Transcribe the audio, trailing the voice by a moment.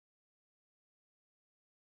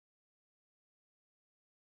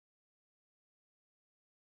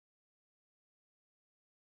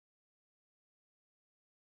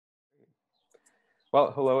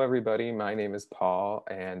Well, hello everybody. My name is Paul,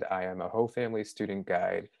 and I am a Ho Family student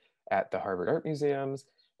guide at the Harvard Art Museums.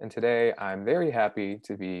 And today I'm very happy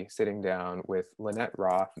to be sitting down with Lynette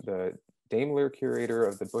Roth, the Daimler curator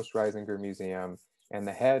of the Busch-Reisinger Museum and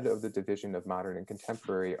the head of the Division of Modern and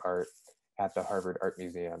Contemporary Art at the Harvard Art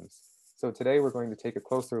Museums. So today we're going to take a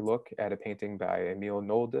closer look at a painting by Emil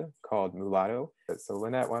Nolde called Mulatto. So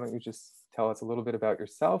Lynette, why don't you just tell us a little bit about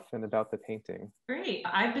yourself and about the painting? Great.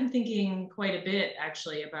 I've been thinking quite a bit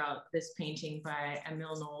actually about this painting by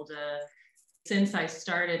Emil Nolde since I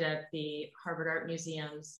started at the Harvard Art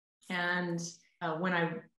Museums. And when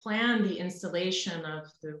I planned the installation of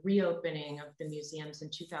the reopening of the museums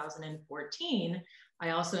in 2014, I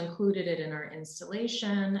also included it in our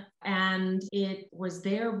installation. And it was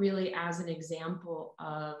there really as an example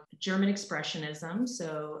of German Expressionism,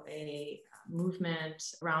 so a movement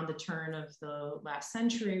around the turn of the last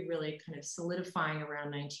century, really kind of solidifying around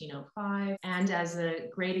 1905, and as a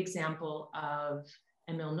great example of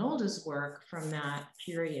Emil Nolde's work from that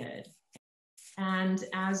period. And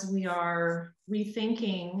as we are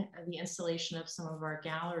rethinking the installation of some of our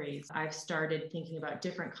galleries, I've started thinking about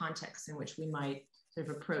different contexts in which we might sort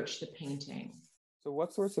of approach the painting. So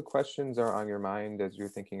what sorts of questions are on your mind as you're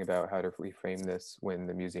thinking about how to reframe this when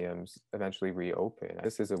the museums eventually reopen?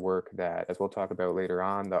 This is a work that, as we'll talk about later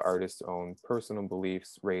on, the artist's own personal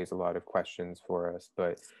beliefs raise a lot of questions for us.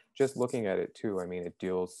 But just looking at it too, I mean, it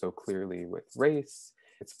deals so clearly with race.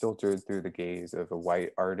 It's filtered through the gaze of a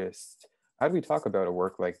white artist. How do we talk about a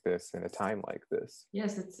work like this in a time like this?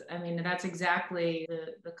 Yes, that's exactly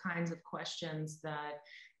the kinds of questions that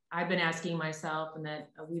I've been asking myself and that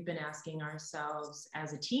we've been asking ourselves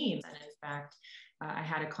as a team. And in fact, I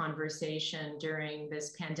had a conversation during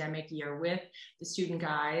this pandemic year with the student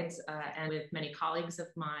guides and with many colleagues of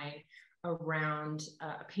mine around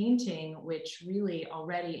a painting which really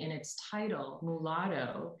already in its title,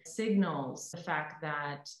 Mulatto, signals the fact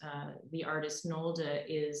that the artist Nolde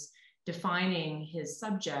is defining his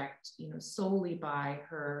subject, solely by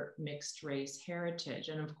her mixed race heritage.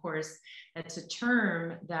 And of course, that's a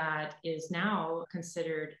term that is now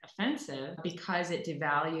considered offensive because it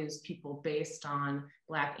devalues people based on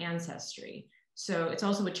Black ancestry. So it's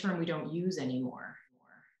also a term we don't use anymore.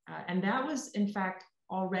 And that was, in fact,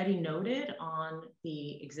 already noted on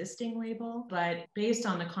the existing label, but based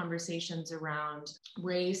on the conversations around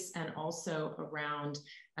race and also around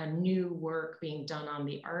a new work being done on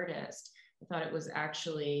the artist, I thought it was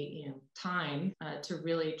actually time to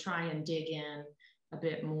really try and dig in a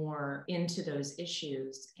bit more into those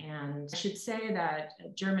issues. And I should say that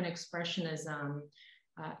German Expressionism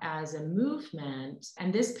as a movement,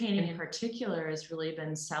 and this painting in particular has really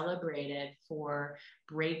been celebrated for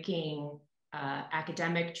breaking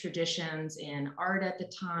academic traditions in art at the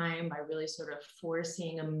time by really sort of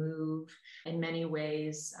forcing a move in many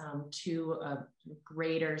ways to a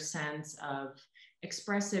greater sense of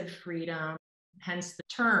expressive freedom. Hence the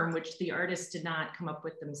term, which the artists did not come up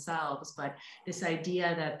with themselves, but this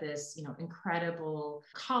idea that this, incredible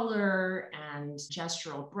color and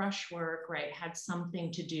gestural brushwork, right, had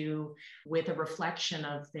something to do with a reflection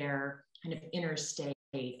of their kind of inner state.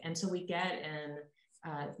 And so we get in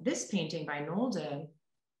this painting by Nolde,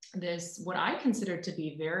 this what I consider to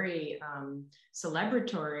be very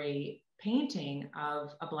celebratory painting of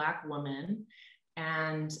a Black woman.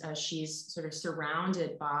 And she's sort of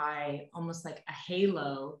surrounded by almost like a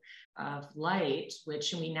halo of light,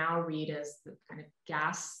 which we now read as the kind of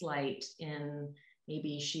gaslight in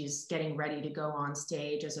maybe she's getting ready to go on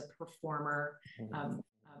stage as a performer.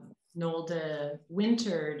 Nolde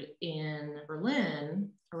wintered in Berlin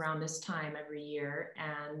around this time every year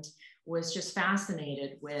and was just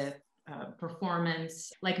fascinated with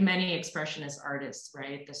performance, like many expressionist artists,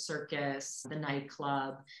 right? The circus, the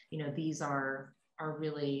nightclub, these are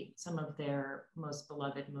really some of their most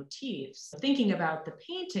beloved motifs. Thinking about the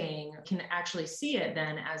painting, can actually see it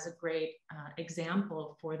then as a great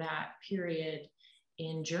example for that period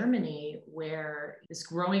in Germany, where this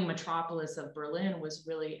growing metropolis of Berlin was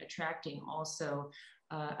really attracting also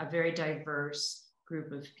a very diverse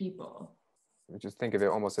group of people. Just think of it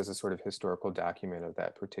almost as a sort of historical document of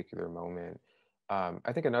that particular moment.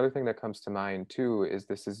 I think another thing that comes to mind too is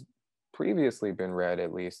this has previously been read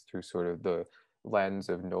at least through sort of the lens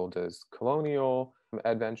of Nolde's colonial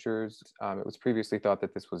adventures. It was previously thought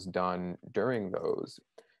that this was done during those.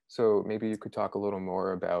 So maybe you could talk a little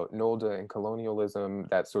more about Nolde and colonialism,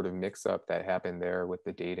 that sort of mix-up that happened there with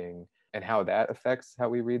the dating, and how that affects how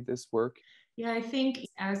we read this work. Yeah, I think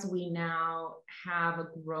as we now have a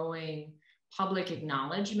growing public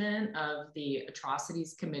acknowledgement of the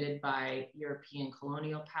atrocities committed by European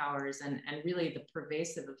colonial powers and really the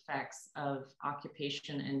pervasive effects of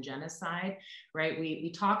occupation and genocide, right?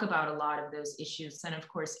 We talk about a lot of those issues. And of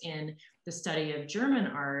course, in the study of German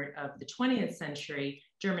art of the 20th century,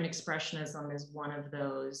 German Expressionism is one of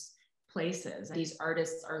those places. These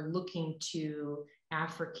artists are looking to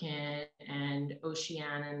African and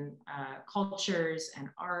Oceanian cultures and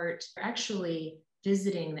art, actually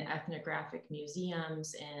visiting the ethnographic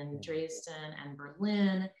museums in Dresden and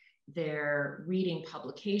Berlin. They're reading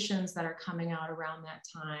publications that are coming out around that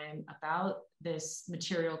time about this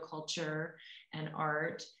material culture and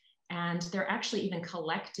art. And they're actually even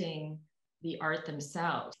collecting the art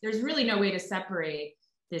themselves. There's really no way to separate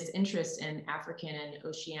this interest in African and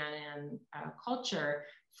Oceanian culture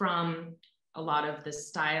from a lot of the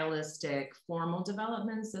stylistic formal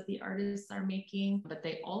developments that the artists are making, but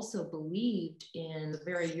they also believed in a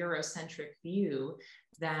very Eurocentric view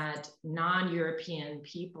that non-European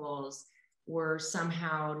peoples were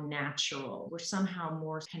somehow natural, were somehow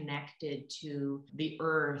more connected to the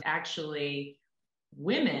earth. Actually,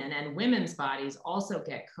 women and women's bodies also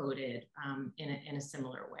get coded in a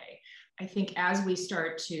similar way. I think as we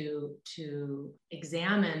start to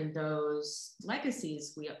examine those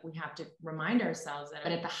legacies, we have to remind ourselves that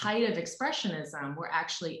at the height of Expressionism, we're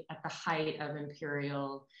actually at the height of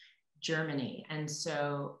Imperial Germany. And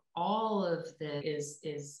so all of this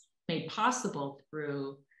is made possible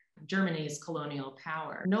through Germany's colonial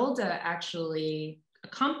power. Nolde actually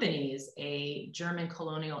accompanies a German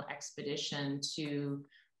colonial expedition to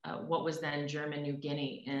what was then German New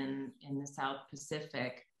Guinea in the South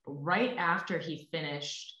Pacific, right after he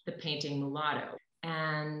finished the painting Mulatto.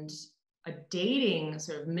 And a dating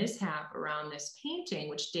sort of mishap around this painting,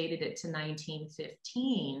 which dated it to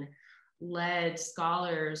 1915, led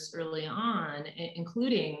scholars early on,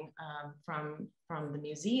 including from the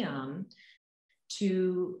museum,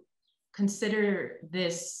 to consider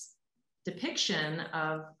this depiction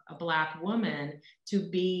of a Black woman to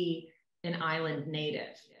be an island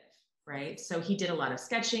native. Right. So he did a lot of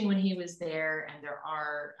sketching when he was there, and there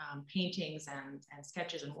are paintings and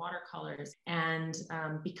sketches and watercolors. And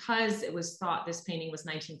because it was thought this painting was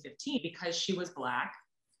 1915, because she was Black,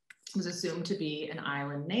 was assumed to be an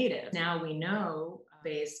island native. Now we know,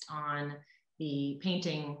 based on the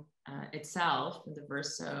painting itself, the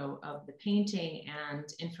verso of the painting,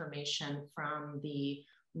 and information from the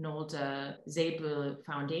Nolde Zebul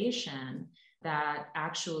Foundation, that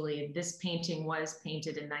actually this painting was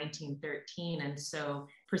painted in 1913, and so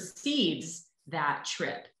precedes that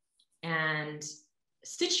trip and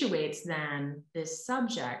situates then this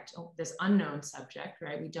subject, this unknown subject,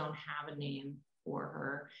 right? We don't have a name for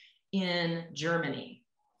her, in Germany.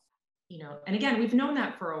 You know, and again, we've known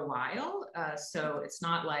that for a while, so it's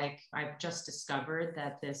not like I've just discovered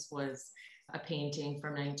that this was a painting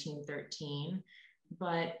from 1913.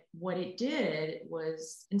 But what it did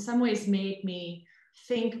was, in some ways, made me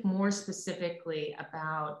think more specifically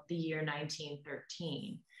about the year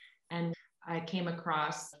 1913. And I came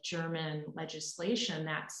across German legislation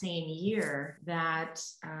that same year that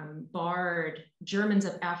barred Germans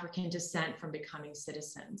of African descent from becoming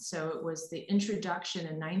citizens. So it was the introduction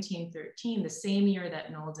in 1913, the same year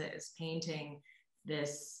that Nolde is painting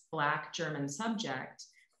this Black German subject,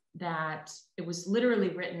 that it was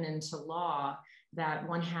literally written into law that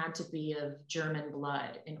one had to be of German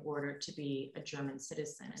blood in order to be a German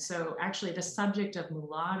citizen. So actually the subject of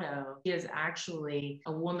Mulatto is actually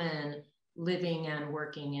a woman living and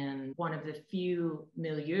working in one of the few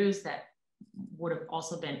milieus that would have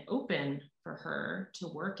also been open for her to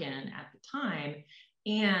work in at the time.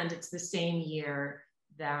 And it's the same year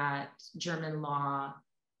that German law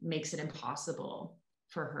makes it impossible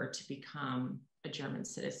for her to become a German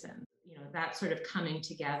citizen. You know, that sort of coming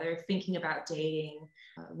together, thinking about dating,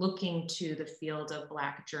 looking to the field of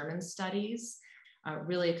Black German studies,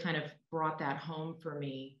 really kind of brought that home for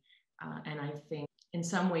me. And I think in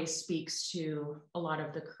some ways speaks to a lot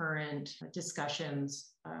of the current discussions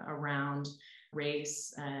around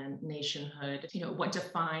race and nationhood, you know, what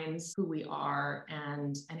defines who we are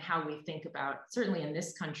and how we think about, certainly in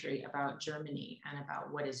this country, about Germany and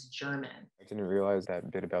about what is German. I didn't realize that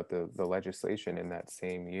bit about the legislation in that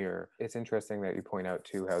same year. It's interesting that you point out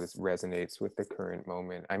too how this resonates with the current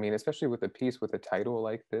moment. I mean, especially with a piece with a title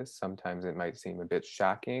like this, sometimes it might seem a bit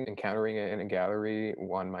shocking. Encountering it in a gallery,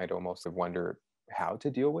 one might almost wonder how to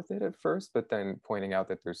deal with it at first, but then pointing out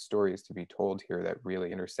that there's stories to be told here that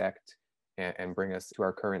really intersect and bring us to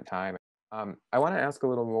our current time. I want to ask a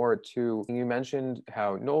little more too. You mentioned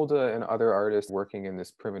how Nolde and other artists working in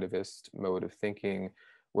this primitivist mode of thinking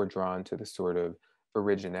were drawn to the sort of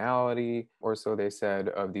originality, or so they said,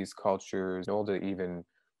 of these cultures. Nolde even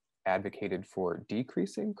advocated for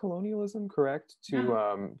decreasing colonialism, correct? Yeah.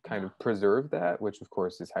 To kind of preserve that, which of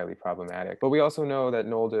course is highly problematic. But we also know that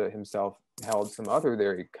Nolde himself held some other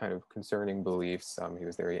very kind of concerning beliefs. He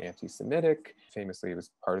was very anti-Semitic. Famously, he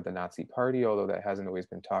was part of the Nazi Party, although that hasn't always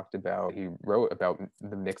been talked about. He wrote about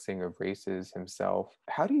the mixing of races himself.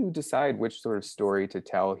 How do you decide which sort of story to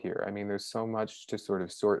tell here? I mean, there's so much to sort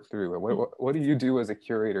of sort through. What do you do as a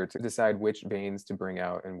curator to decide which veins to bring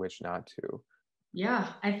out and which not to? Yeah,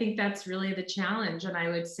 I think that's really the challenge. And I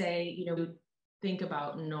would say, think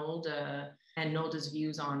about Nolde and Nolde's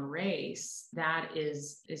views on race. That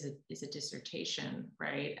is a dissertation,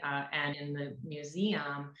 right? And in the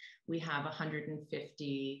museum, we have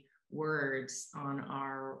 150 words on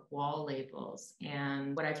our wall labels.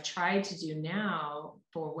 And what I've tried to do now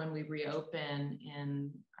for when we reopen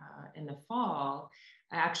in the fall,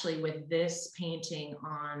 actually with this painting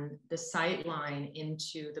on the sight line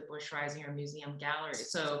into the Busch-Reisinger Museum Gallery.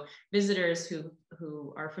 So visitors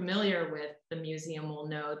who are familiar with the museum will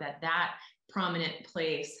know that that prominent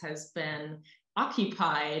place has been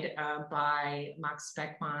occupied by Max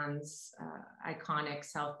Beckmann's iconic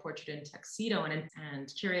self-portrait in tuxedo,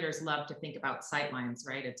 and curators love to think about sightlines,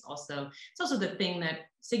 right? It's also the thing that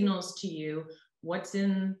signals to you what's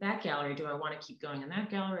in that gallery. Do I want to keep going in that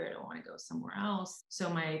gallery? I don't want to go somewhere else. So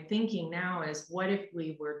my thinking now is, what if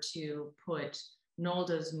we were to put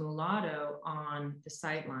Nolde's Mulatto on the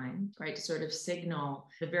sightline, right, to sort of signal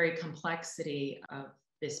the very complexity of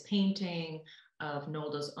this painting, of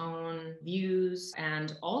Nolde's own views,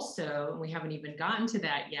 and also, we haven't even gotten to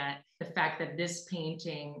that yet, the fact that this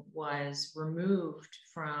painting was removed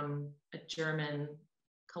from a German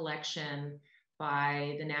collection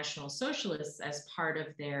by the National Socialists as part of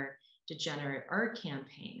their degenerate art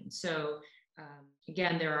campaign. So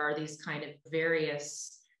again, there are these kind of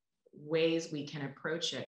various ways we can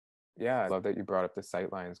approach it. Yeah, I love that you brought up the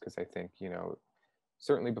sightlines, because I think,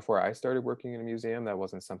 certainly before I started working in a museum, that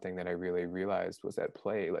wasn't something that I really realized was at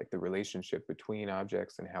play, like the relationship between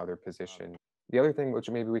objects and how they're positioned. The other thing, which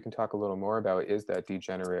maybe we can talk a little more about, is that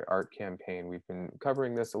degenerate art campaign. We've been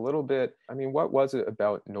covering this a little bit. I mean, what was it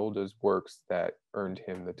about Nolde's works that earned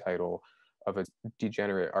him the title of a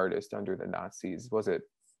degenerate artist under the Nazis? Was it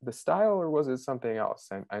the style, or was it something else?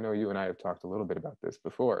 I know you and I have talked a little bit about this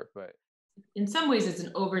before, but in some ways it's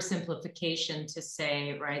an oversimplification to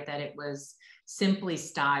say, right, that it was simply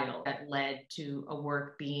style that led to a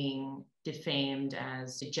work being defamed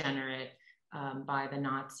as degenerate by the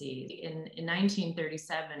Nazis. In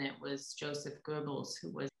 1937, it was Joseph Goebbels,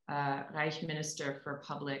 who was Reich Minister for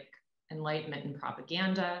Public Enlightenment and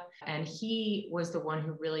Propaganda. And he was the one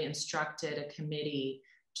who really instructed a committee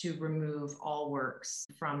to remove all works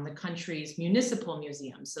from the country's municipal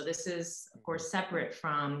museums. So this is, of course, separate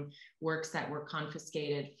from works that were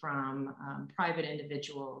confiscated from private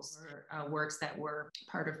individuals, or works that were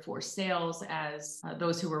part of forced sales, as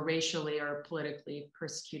those who were racially or politically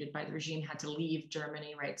persecuted by the regime had to leave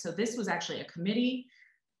Germany, right? So this was actually a committee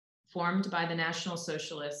formed by the National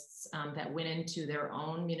Socialists that went into their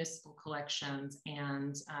own municipal collections.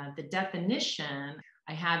 And the definition,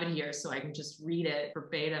 I have it here so I can just read it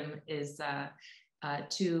verbatim, is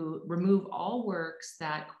to remove all works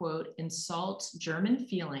that, quote, insult German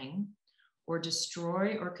feeling or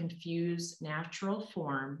destroy or confuse natural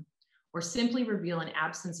form, or simply reveal an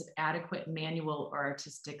absence of adequate manual or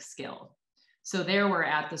artistic skill. So there we're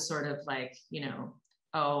at the sort of like,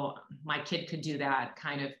 oh, my kid could do that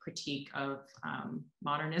kind of critique of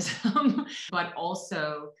modernism, but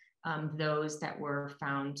also those that were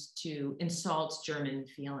found to insult German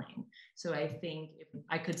feeling. So I think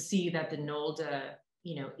I could see that the Nolde,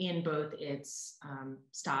 in both its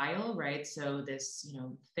style, right? So this,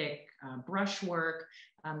 thick brushwork,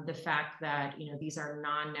 the fact that, these are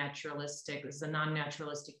non-naturalistic, this is a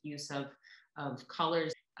non-naturalistic use of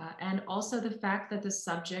colors, and also the fact that the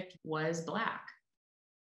subject was Black.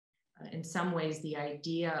 In some ways, the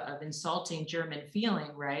idea of insulting German feeling,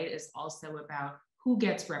 right, is also about who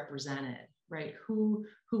gets represented, right? Who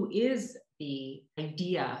is the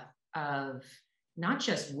idea of not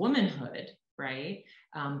just womanhood, right,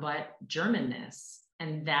 but Germanness.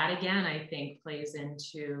 And that, again, I think plays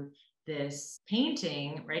into this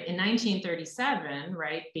painting, right, in 1937,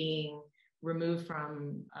 right, being removed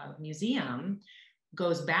from a museum,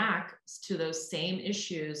 goes back to those same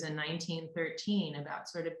issues in 1913 about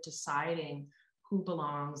sort of deciding who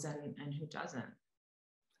belongs and who doesn't.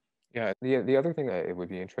 yeah, the other thing that it would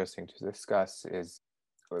be interesting to discuss is,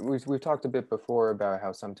 we've talked a bit before about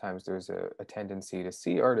how sometimes there's a tendency to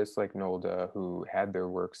see artists like Nolde, who had their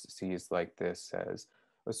works seized like this, as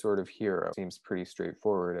a sort of hero. Seems pretty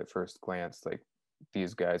straightforward at first glance, like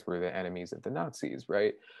these guys were the enemies of the Nazis,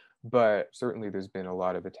 right? But certainly there's been a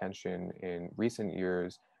lot of attention in recent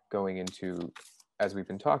years going into, as we've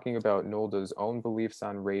been talking about, Nolde's own beliefs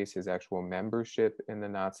on race, his actual membership in the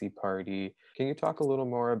Nazi Party. Can you talk a little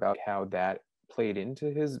more about how that played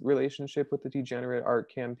into his relationship with the Degenerate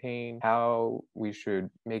Art campaign, how we should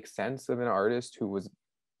make sense of an artist who was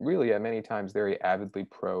really at many times very avidly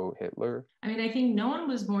pro-Hitler? I mean, I think no one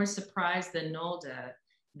was more surprised than Nolde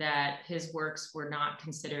that his works were not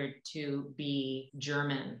considered to be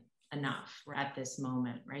German enough at this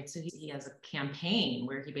moment, right? So he has a campaign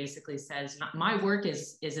where he basically says, my work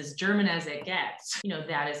is as German as it gets.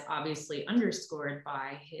 That is obviously underscored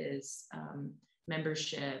by his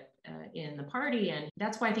membership in the party. And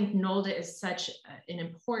that's why I think Nolde is such an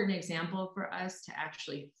important example for us to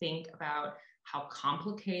actually think about how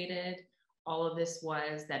complicated all of this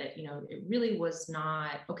was, that it really was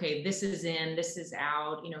not, okay, this is in, this is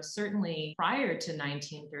out. Certainly prior to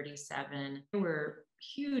 1937, there were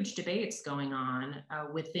huge debates going on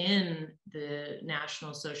within the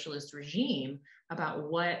National Socialist regime about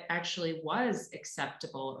what actually was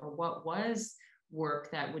acceptable, or what was work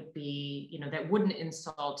that would be, that wouldn't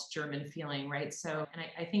insult German feeling, right? So, and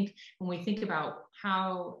I think when we think about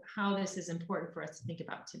how this is important for us to think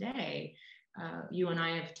about today, you and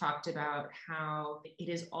I have talked about how it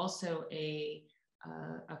is also a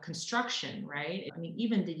construction, right? I mean,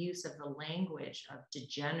 even the use of the language of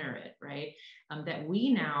degenerate, right? That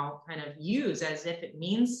we now kind of use as if it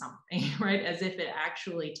means something, right? As if it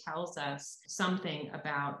actually tells us something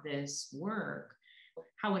about this work.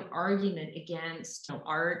 How an argument against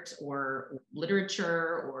art or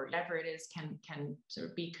literature or whatever it is can sort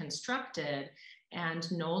of be constructed. And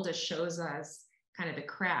Nolde shows us kind of the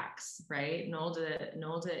cracks, right? Nolde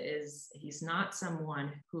he's not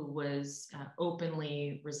someone who was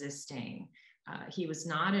openly resisting. He was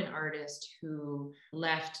not an artist who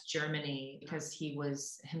left Germany because he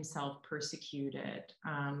was himself persecuted.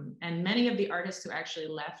 And many of the artists who actually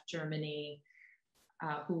left Germany,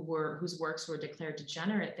 whose works were declared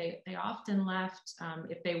degenerate, they often left,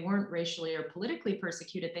 if they weren't racially or politically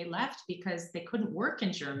persecuted, they left because they couldn't work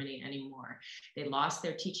in Germany anymore. They lost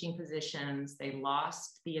their teaching positions, they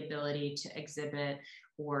lost the ability to exhibit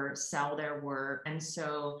or sell their work. And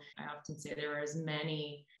so I often say there are as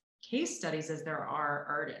many case studies as there are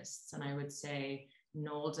artists. And I would say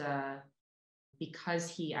Nolde, because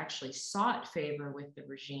he actually sought favor with the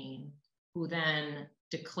regime, who then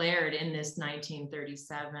declared in this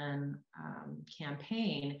 1937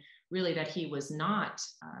 campaign, really that he was not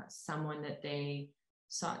someone that they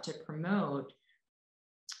sought to promote,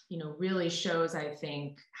 really shows, I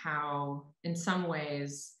think, how in some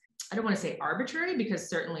ways, I don't want to say arbitrary, because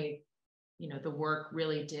certainly, the work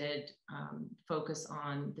really did focus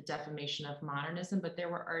on the defamation of modernism, but there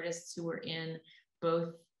were artists who were in both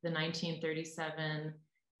the 1937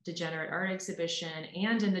 Degenerate Art Exhibition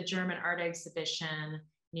and in the German art exhibition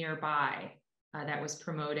nearby that was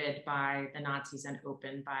promoted by the Nazis and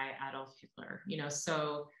opened by Adolf Hitler.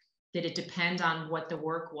 So did it depend on what the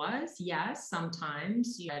work was? Yes,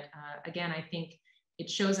 sometimes. But again, I think it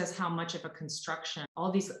shows us how much of a construction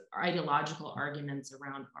all these ideological arguments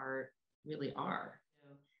around art really are.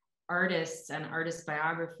 Artists and artist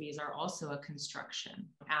biographies are also a construction.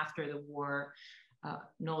 After the war,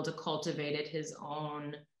 Nolde cultivated his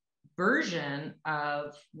own version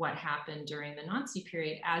of what happened during the Nazi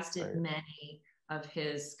period, as did many of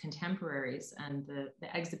his contemporaries. And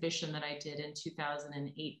the exhibition that I did in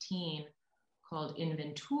 2018 called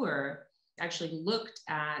Inventur actually looked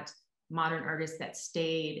at modern artists that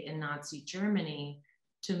stayed in Nazi Germany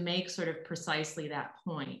to make sort of precisely that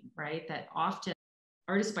point, right? That often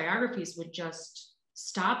artist biographies would just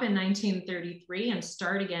stop in 1933 and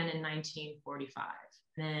start again in 1945.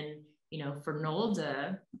 Then, for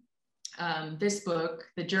Nolde, this book,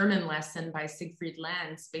 The German Lesson by Siegfried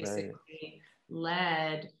Lenz, basically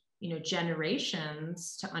led,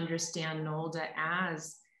 generations to understand Nolde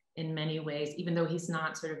as, in many ways, even though he's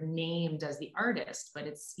not sort of named as the artist, but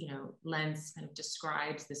it's, Lenz kind of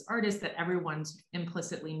describes this artist that everyone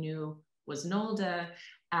implicitly knew was Nolde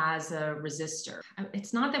as a resistor.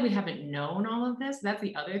 It's not that we haven't known all of this. That's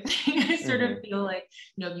the other thing. I sort of feel like,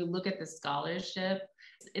 if you look at the scholarship,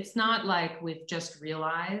 it's not like we've just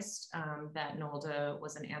realized that Nolde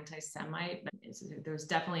was an anti-Semite, but there's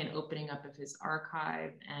definitely an opening up of his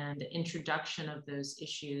archive and the introduction of those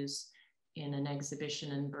issues in an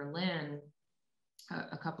exhibition in Berlin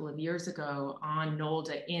a couple of years ago on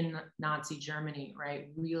Nolde in Nazi Germany, right?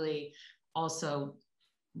 Really also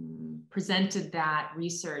presented that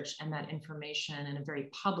research and that information in a very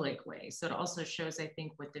public way. So it also shows, I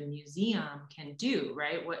think, what the museum can do,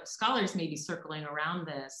 right? What scholars may be circling around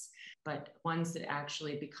this, but once it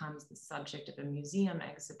actually becomes the subject of a museum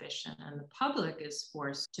exhibition and the public is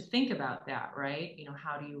forced to think about that, right? You know,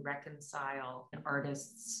 how do you reconcile an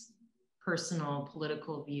artist's personal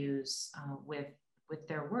political views with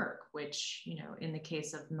their work, which, you know, in the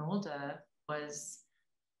case of Nolde was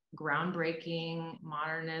groundbreaking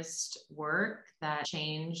modernist work that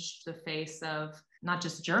changed the face of not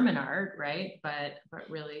just German art, right, but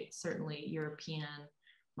really certainly European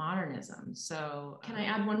modernism. So can I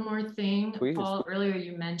add one more thing? Please. Paul, earlier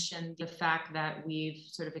you mentioned the fact that we've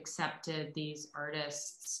sort of accepted these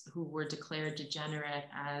artists who were declared degenerate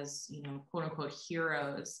as, you know, quote unquote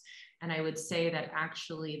heroes. And I would say that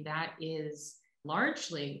actually that is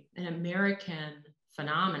largely an American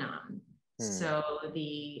phenomenon. So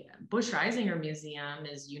the Busch-Reisinger Museum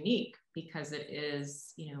is unique because it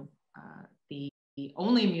is, you know, the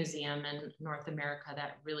only museum in North America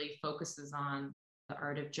that really focuses on the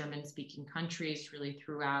art of German-speaking countries really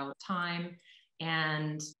throughout time.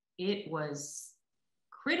 And it was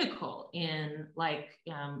critical in, like,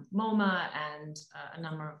 MoMA and a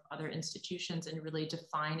number of other institutions in really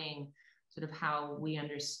defining sort of how we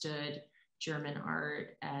understood German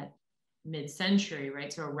art at mid-century,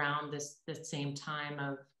 right? So around the same time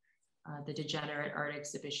of the Degenerate Art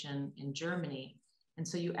Exhibition in Germany. And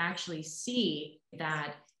so you actually see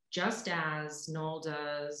that just as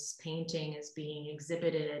Nolde's painting is being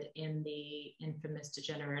exhibited in the infamous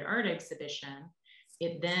Degenerate Art Exhibition,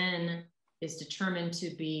 it then is determined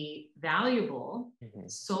to be valuable,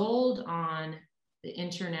 sold on the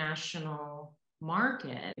international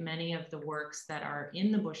market. Many of the works that are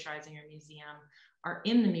in the Busch-Reisinger Museum are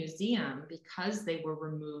in the museum because they were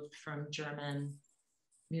removed from German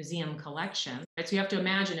museum collections. So you have to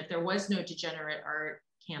imagine if there was no degenerate art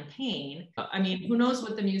campaign, I mean, who knows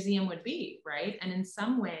what the museum would be, right? And in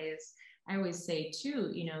some ways, I always say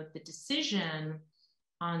too, you know, the decision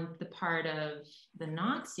on the part of the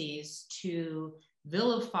Nazis to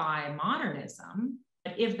vilify modernism,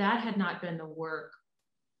 if that had not been the work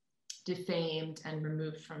defamed and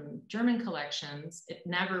removed from German collections, it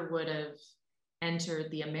never would have entered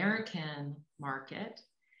the American market.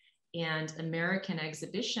 And American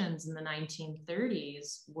exhibitions in the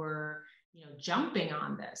 1930s were, you know, jumping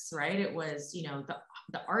on this, right? It was, you know,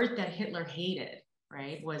 the art that Hitler hated,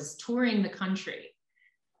 right, was touring the country.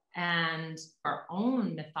 And our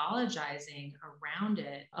own mythologizing around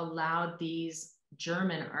it allowed these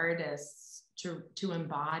German artists to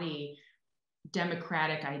embody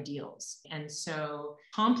democratic ideals. And so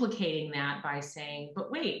complicating that by saying,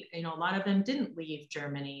 but wait, you know, a lot of them didn't leave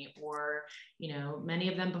Germany, or, you know, many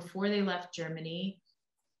of them before they left Germany,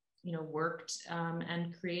 you know, worked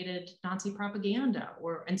and created Nazi propaganda,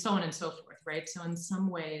 or, and so on and so forth, right? So in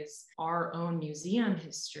some ways, our own museum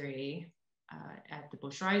history at the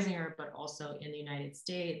Busch-Reisinger, but also in the United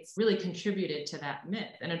States, really contributed to that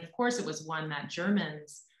myth. And of course, it was one that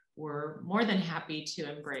Germans were more than happy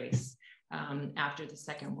to embrace. After the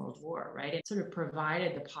Second World War, right? It sort of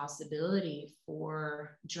provided the possibility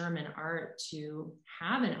for German art to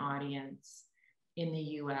have an audience in the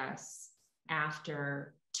US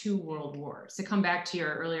after 2 world wars. To come back to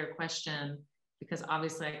your earlier question, because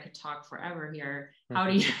obviously I could talk forever here, how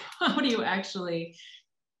do you actually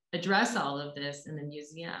address all of this in the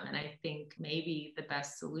museum? And I think maybe the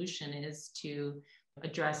best solution is to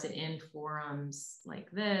address it in forums like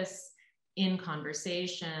this, in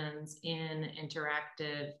conversations, in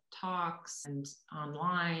interactive talks, and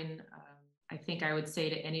online. I think I would say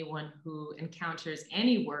to anyone who encounters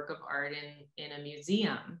any work of art in a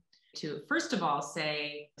museum to, first of all,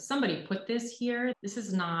 say, somebody put this here. This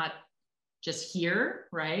is not just here,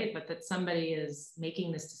 right? But that somebody is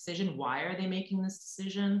making this decision. Why are they making this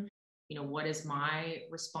decision? You know, what is my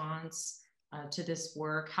response to this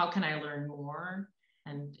work? How can I learn more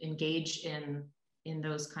and engage in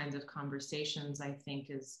those kinds of conversations? I think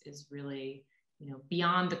is really, you know,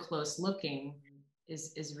 beyond the close looking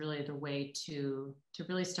is really the way to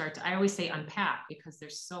really start to, I always say, unpack, because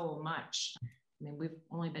there's so much. I mean, we've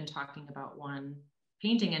only been talking about one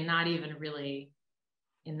painting and not even really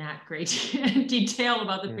in that great detail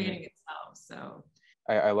about the painting itself. So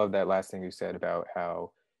I love that last thing you said about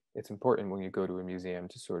how it's important when you go to a museum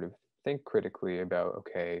to sort of think critically about,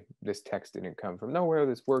 okay, this text didn't come from nowhere,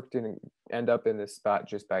 this work didn't end up in this spot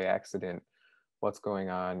just by accident. What's going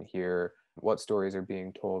on here? What stories are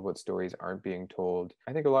being told? What stories aren't being told?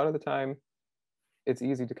 I think a lot of the time it's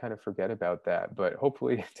easy to kind of forget about that. But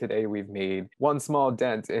hopefully today we've made one small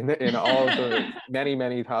dent in all of the many,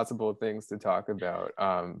 many possible things to talk about.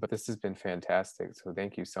 But this has been fantastic. So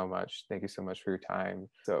thank you so much. Thank you so much for your time.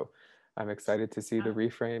 So I'm excited to see the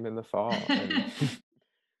reframe in the fall. And